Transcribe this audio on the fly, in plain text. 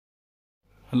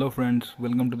Hello friends,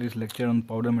 welcome to this lecture on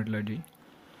powder metallurgy.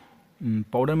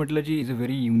 Powder metallurgy is a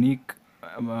very unique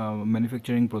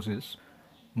manufacturing process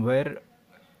where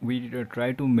we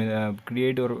try to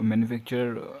create or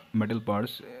manufacture metal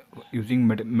parts using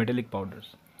metallic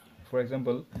powders. For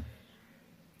example,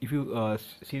 if you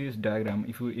see this diagram,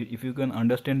 if you can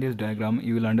understand this diagram,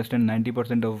 you will understand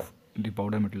 90% of the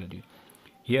powder metallurgy.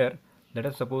 Here, let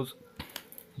us suppose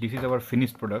this is our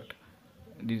finished product.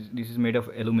 This is made of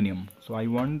aluminum. So I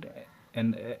want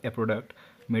a product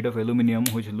made of aluminum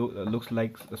which looks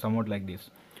like somewhat like this.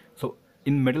 So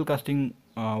in metal casting,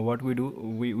 what we do,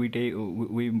 we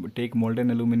take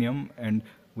molten aluminum and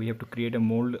we have to create a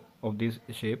mold of this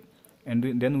shape,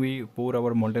 and then we pour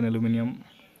our molten aluminum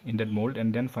in that mold,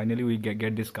 and then finally we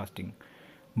get this casting.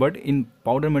 But in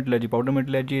powder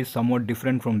metallurgy is somewhat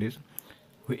different from this.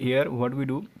 Here what we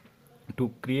do,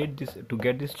 to create this, to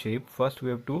get this shape, first we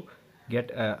have to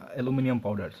get aluminum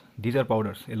powders. These are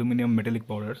powders, aluminum metallic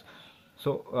powders.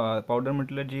 So powder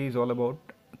metallurgy is all about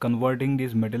converting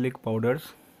these metallic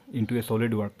powders into a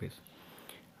solid workpiece.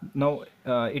 Now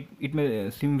it may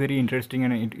seem very interesting,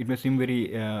 and it may seem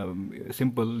very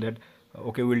simple that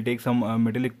okay, we'll take some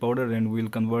metallic powder and we'll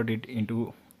convert it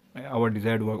into our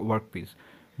desired workpiece.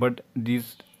 But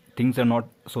these things are not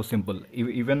so simple.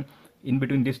 Even in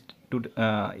between this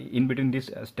in between these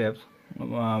steps,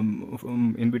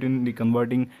 in between the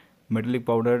converting metallic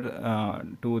powder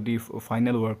to the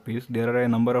final workpiece, there are a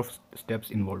number of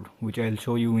steps involved, which I'll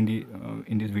show you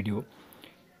in this video.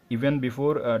 Even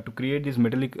before to create these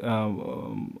metallic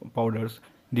powders,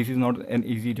 this is not an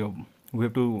easy job. We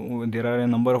have to, there are a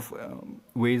number of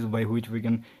ways by which we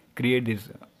can create these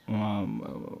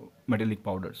metallic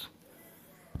powders.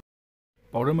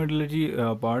 Powder metallurgy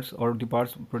parts, or the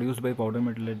parts produced by powder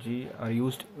metallurgy, are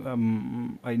used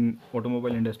in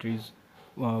automobile industries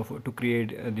to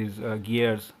create these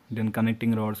gears, then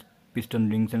connecting rods, piston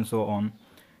rings, and so on.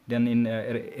 Then in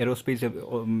aerospace,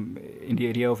 in the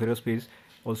area of aerospace,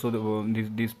 also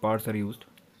these parts are used.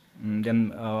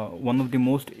 Then one of the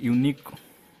most unique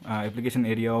application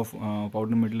area of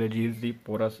powder metallurgy is the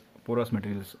porous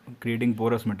materials, creating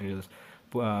porous materials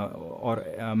or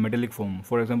metallic foam.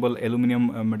 For example,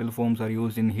 aluminum metal foams are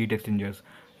used in heat exchangers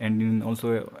and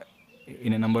also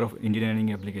in a number of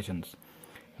engineering applications.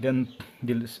 Then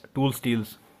the tool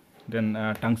steels, then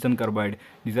tungsten carbide.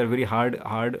 These are very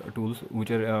hard tools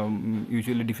which are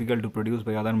usually difficult to produce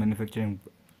by other manufacturing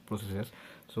processes.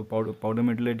 So powder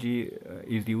metallurgy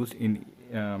is used in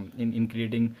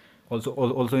creating,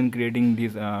 also in creating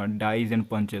these dies and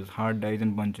punches, hard dies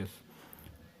and punches.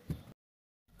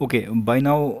 Okay, by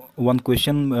now one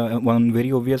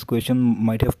very obvious question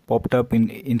might have popped up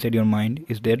inside your mind,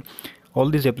 is that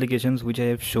all these applications which I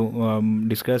have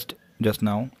discussed just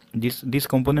now, these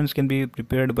components can be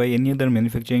prepared by any other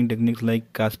manufacturing techniques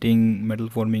like casting, metal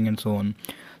forming, and so on.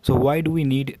 So why do we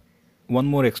need one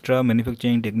more extra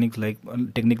manufacturing technique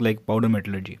like powder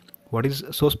metallurgy? What is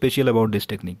so special about this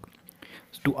technique?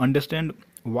 To understand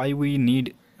why we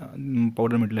need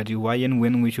powder metallurgy, why and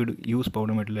when we should use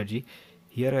powder metallurgy,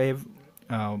 here I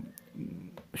have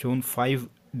shown five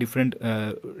different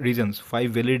reasons,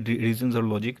 five valid reasons or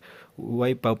logic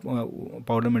why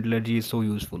powder metallurgy is so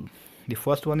useful. The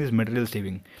first one is material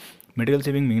saving. Material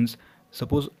saving means,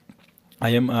 suppose I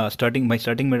am my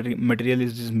starting material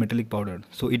is this metallic powder.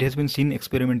 So it has been seen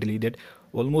experimentally that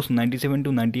almost 97 to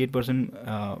 98%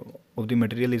 of the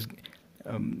material is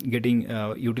getting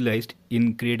utilized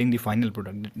in creating the final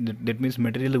product. That means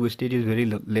material wastage is very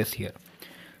less here.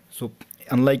 So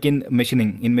unlike in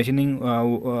machining,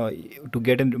 to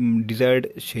get a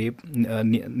desired shape,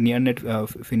 near net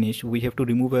finish, we have to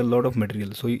remove a lot of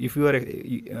material. So if you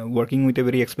are working with a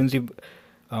very expensive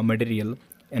material,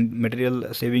 and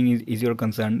material saving is your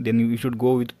concern, then you should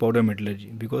go with powder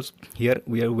metallurgy, because here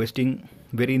we are wasting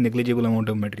very negligible amount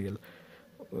of material,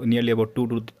 nearly about 2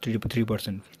 to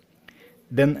 3%.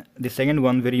 Then the second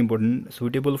one, very important,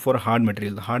 suitable for hard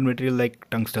material like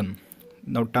tungsten.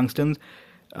 Now tungsten,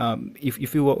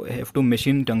 if you have to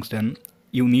machine tungsten,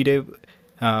 you need a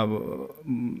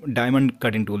diamond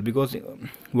cutting tool, because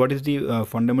what is the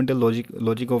fundamental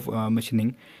logic of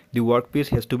machining? The workpiece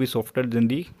has to be softer than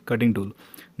the cutting tool.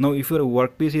 Now if your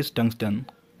workpiece is tungsten,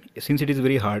 since it is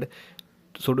very hard,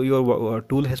 so your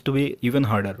tool has to be even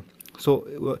harder.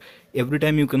 So every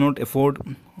time you cannot afford,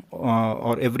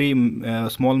 or every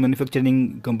small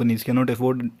manufacturing companies cannot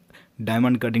afford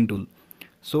diamond cutting tool.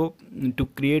 So to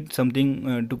create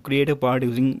something, to create a part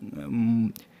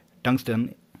using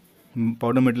tungsten,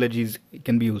 powder metallurgy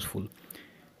can be useful.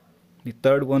 The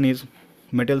third one is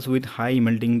metals with high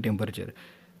melting temperature.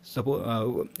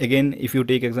 Suppose again, if you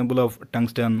take example of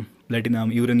tungsten,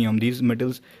 platinum, uranium, these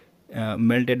metals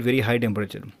melt at very high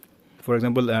temperature. For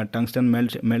example, tungsten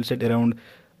melts at around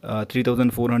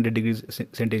 3400 degrees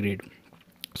centigrade.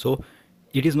 So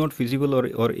it is not feasible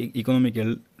or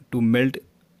economical to melt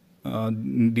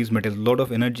these metals. Lot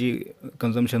of energy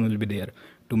consumption will be there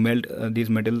to melt these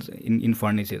metals in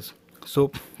furnaces.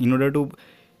 So in order to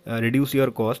reduce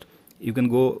your cost, you can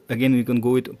go again, you can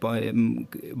go with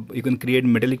you can create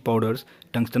metallic powders,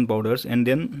 tungsten powders, and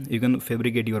then you can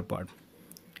fabricate your part.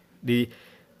 The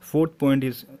fourth point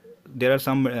is there are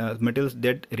some metals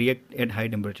that react at high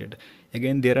temperature.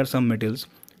 Again, there are some metals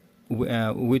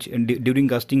which during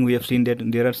casting we have seen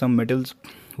that there are some metals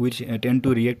which tend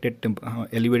to react at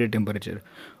elevated temperature,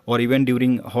 or even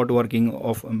during hot working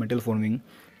of metal forming.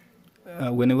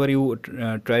 Whenever you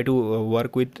try to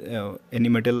work with any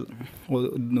metal, or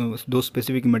those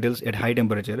specific metals at high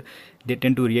temperature, they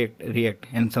tend to react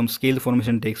and some scale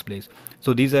formation takes place.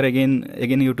 So these are again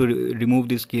you have to remove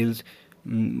these scales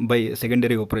by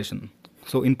secondary operation.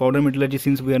 So in powder metallurgy,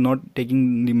 since we are not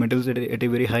taking the metals at a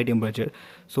very high temperature,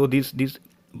 so this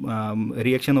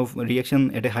reaction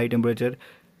at a high temperature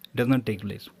does not take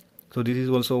place. So this is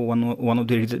also one of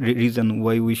the reason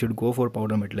why we should go for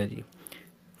powder metallurgy.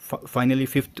 Finally,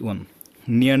 fifth one,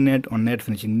 near net or net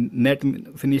finishing. Net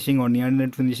finishing or near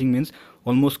net finishing means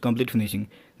almost complete finishing.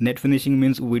 Net finishing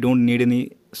means we don't need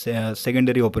any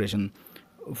secondary operation.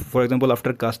 For example,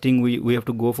 after casting we have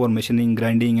to go for machining,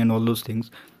 grinding, and all those things.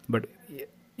 But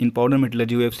in powder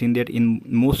metallurgy, we have seen that in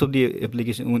most of the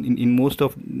application, in most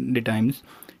of the times,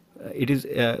 it is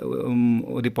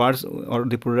the parts or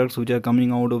the products which are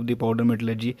coming out of the powder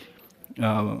metallurgy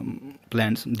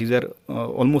plants, these are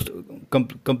almost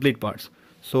complete parts.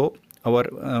 So our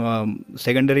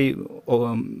secondary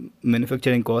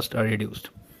manufacturing costs are reduced.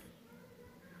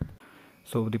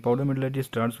 So the powder metallurgy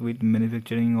starts with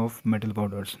manufacturing of metal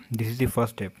powders. This is the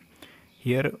first step.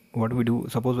 Here what we do,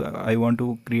 suppose I want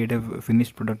to create a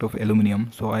finished product of aluminum,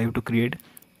 so I have to create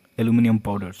aluminum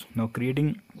powders. Now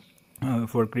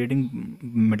for creating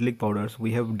metallic powders,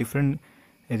 we have different,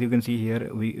 as you can see here,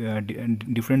 we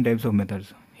different types of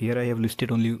methods. Here I have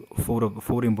listed only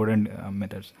four important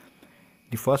methods.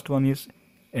 The first one is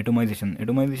atomization.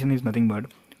 Atomization is nothing but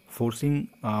forcing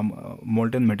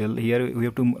molten metal. Here we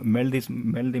have to melt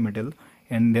the metal,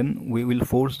 and then we will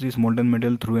force this molten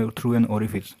metal through an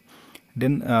orifice.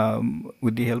 Then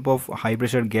with the help of high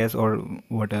pressure gas or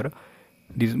water,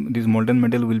 this molten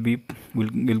metal will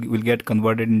get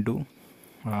converted into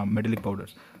metallic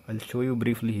powders. I'll show you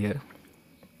briefly here.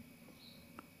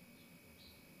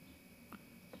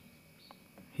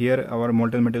 Here our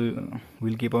molten metal,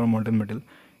 will keep our molten metal,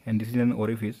 and this is an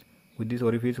orifice. With this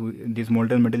orifice, this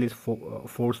molten metal is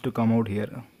forced to come out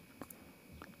here.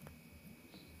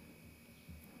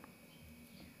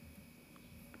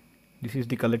 This is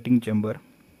the collecting chamber,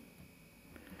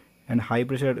 and high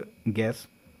pressure gas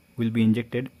will be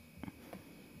injected.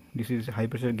 This is high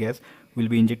pressure gas will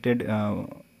be injected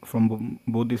from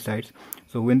both the sides.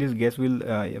 So when this gas will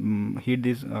heat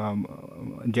this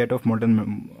jet of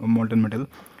molten metal,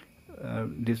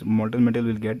 this molten metal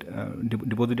will get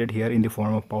deposited here in the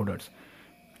form of powders.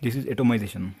 This is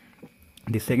atomization.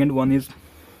 The second one is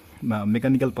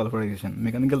mechanical pulverization.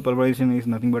 Mechanical pulverization is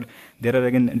nothing but there are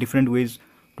again different ways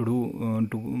to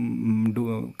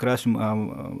do crush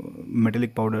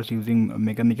metallic powders using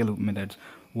mechanical methods.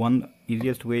 One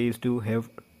easiest way is to have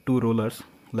two rollers,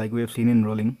 like we have seen in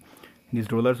rolling.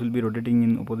 These rollers will be rotating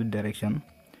in opposite direction,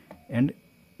 and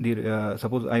the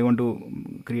suppose I want to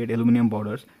create aluminum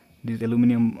powders. These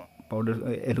aluminum powders,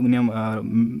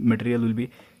 material will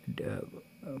be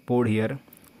poured here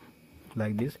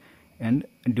like this, and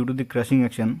due to the crushing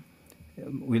action,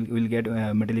 we'll get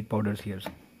metallic powders here.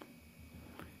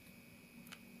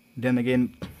 Then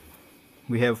again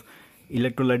we have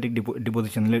electrolytic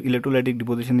deposition. Electrolytic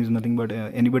deposition is nothing but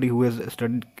anybody who has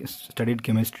studied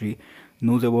chemistry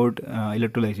knows about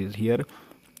electrolysis. Here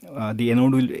the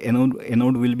anode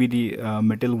will be the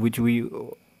metal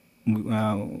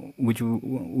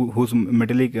whose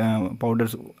metallic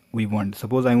powders we want.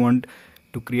 Suppose I want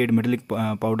to create metallic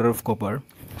powder of copper,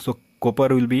 so copper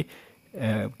will be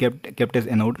kept as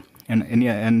anode,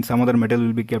 and some other metal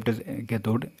will be kept as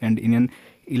cathode, and in an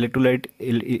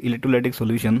electrolytic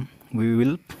solution we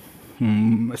will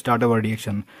start our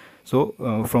reaction. So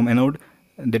from anode,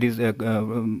 that is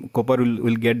copper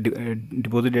will get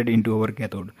deposited into our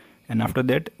cathode, and after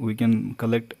that we can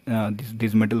collect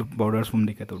these metal powders from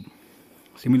the cathode.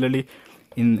 Similarly,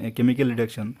 in chemical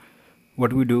reduction,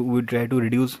 what we do, we try to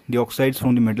reduce the oxides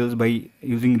from the metals by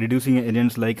using reducing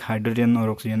agents like hydrogen or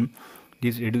oxygen.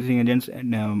 These reducing agents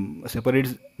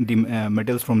separates the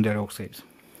metals from their oxides.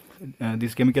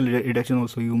 This chemical reduction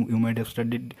also you might have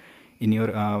studied in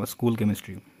your school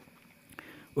chemistry.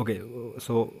 Okay,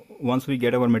 so once we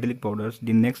get our metallic powders,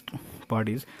 the next part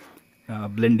is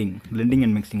blending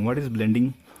and mixing. What is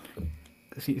blending?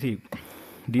 See,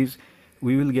 these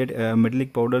we will get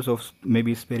metallic powders of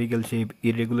maybe spherical shape,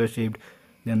 irregular shaped,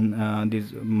 then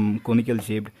these conical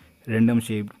shaped, random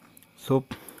shaped. So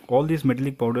all these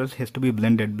metallic powders has to be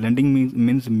blended. Blending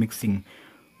means mixing.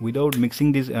 Without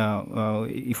mixing this,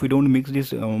 if we don't mix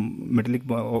these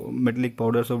metallic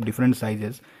powders of different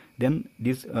sizes, then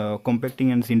this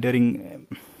compacting and sintering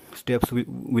steps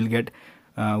will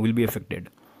be affected.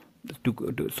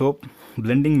 So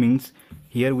blending means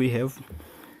here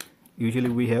usually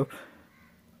we have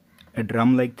a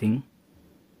drum like thing.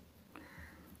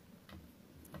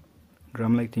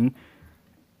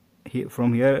 Here,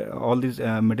 from here all these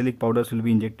metallic powders will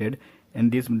be injected,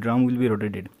 and this drum will be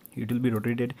rotated. It will be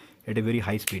rotated at a very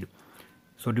high speed.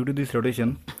 So due to this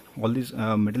rotation, all these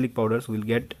metallic powders will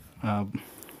get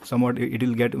somewhat, it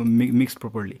will get mixed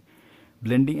properly.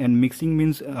 Blending and mixing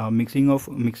means mixing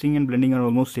and blending are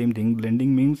almost same thing.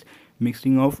 Blending means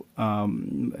mixing of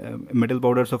metal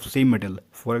powders of same metal.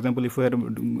 For example, if we are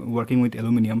working with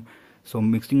aluminum, so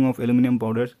mixing of aluminum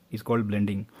powders is called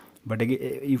blending. But again,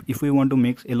 if we want to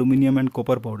mix aluminum and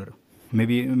copper powder,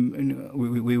 maybe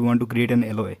we want to create an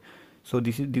alloy, so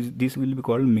this will be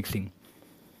called mixing.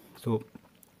 So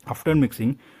after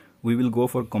mixing, we will go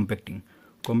for compacting.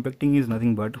 Compacting is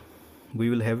nothing but we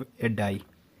will have a die.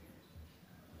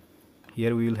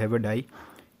 Here we will have a die.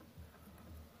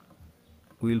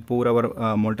 We will pour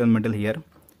our molten metal here,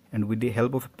 and with the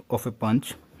help of a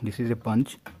punch, this is a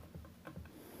punch,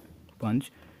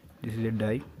 this is a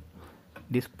die.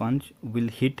 This punch will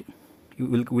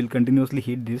continuously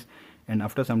hit this, and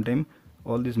after some time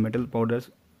all these metal powders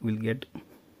will get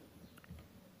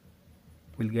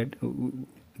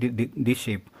this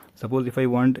shape. Suppose if I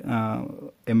want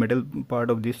a metal part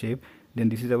of this shape, then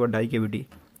this is our die cavity,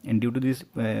 and due to this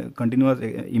continuous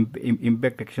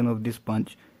impact action of this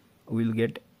punch, we will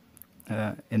get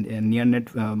a near net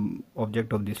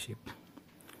object of this shape.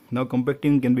 Now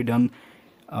compacting can be done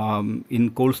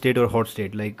in cold state or hot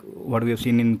state, like what we have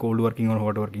seen in cold working or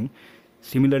hot working.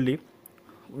 Similarly,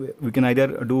 we can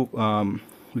either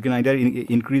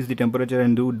increase the temperature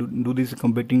and do this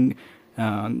compacting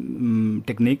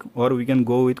technique, or we can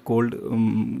go with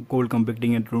cold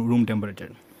compacting at room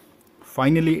temperature.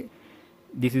 Finally,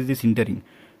 this is the sintering.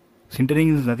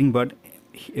 Sintering is nothing but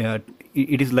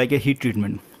it is like a heat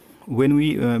treatment. When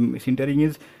we sintering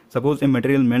is, suppose a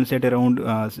material melts at around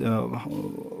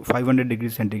 500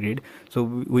 degrees centigrade, so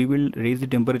we will raise the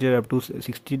temperature up to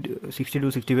 60 to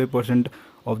 65%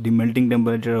 of the melting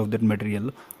temperature of that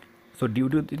material. So due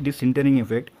to this sintering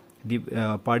effect, the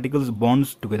particles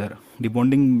bonds together. The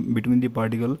bonding between the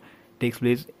particle takes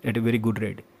place at a very good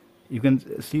rate. You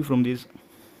can see from these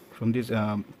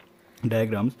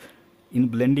diagrams. In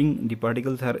blending, the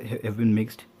particles have been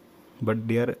mixed, but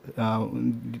they are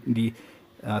the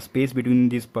space between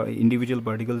these individual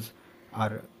particles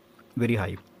are very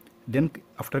high. Then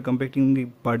after compacting, the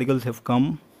particles have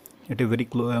come at a very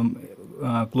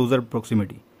closer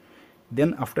proximity.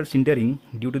 Then after sintering,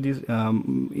 due to this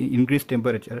increased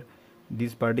temperature,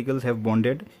 these particles have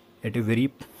bonded at a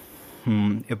very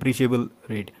appreciable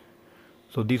rate.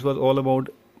 So this was all about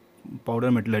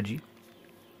powder metallurgy.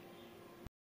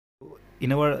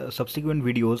 In our subsequent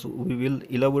videos, we will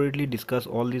elaborately discuss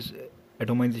all these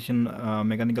atomization,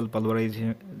 mechanical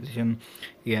pulverization,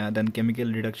 then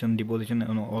chemical reduction, deposition,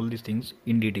 and all these things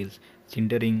in details.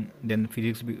 Sintering, then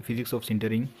physics of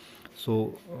sintering.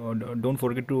 So don't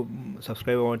forget to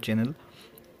subscribe our channel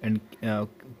and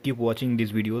keep watching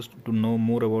these videos to know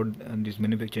more about these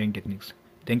manufacturing techniques.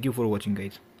 Thank you for watching,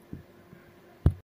 guys.